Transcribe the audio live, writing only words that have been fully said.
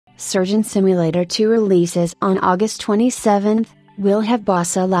Surgeon Simulator 2 releases on August 27th, will have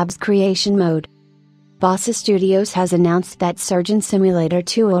Bossa Labs Creation Mode. Bossa Studios has announced that Surgeon Simulator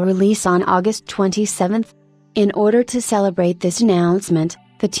 2 will release on August 27th. In order to celebrate this announcement,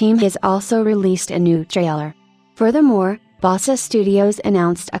 the team has also released a new trailer. Furthermore, Bossa Studios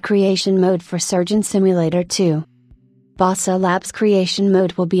announced a creation mode for Surgeon Simulator 2. Bossa Labs Creation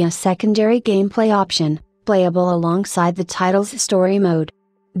Mode will be a secondary gameplay option, playable alongside the title's story mode.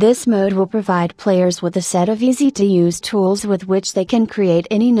 This mode will provide players with a set of easy-to-use tools with which they can create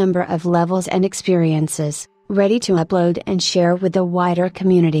any number of levels and experiences, ready to upload and share with the wider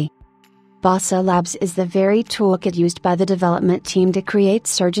community. Bossa Labs is the very toolkit used by the development team to create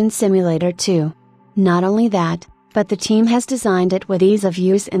Surgeon Simulator 2. Not only that, but the team has designed it with ease of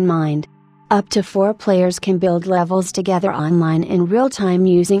use in mind. Up to 4 players can build levels together online in real time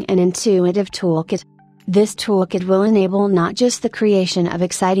using an intuitive toolkit. This toolkit will enable not just the creation of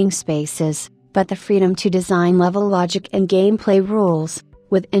exciting spaces, but the freedom to design level logic and gameplay rules,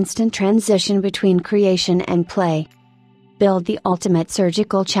 with instant transition between creation and play. Build the ultimate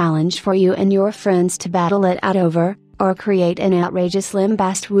surgical challenge for you and your friends to battle it out over, or create an outrageous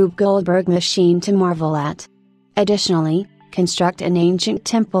limbast Rube Goldberg machine to marvel at. Additionally, construct an ancient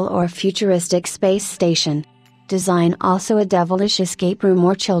temple or futuristic space station. Design also a devilish escape room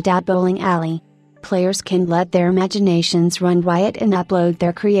or chilled-out bowling alley. Players can let their imaginations run riot and upload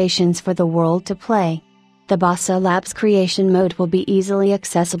their creations for the world to play. The Bossa Labs Creation Mode will be easily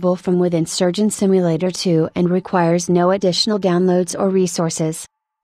accessible from within Surgeon Simulator 2 and requires no additional downloads or resources.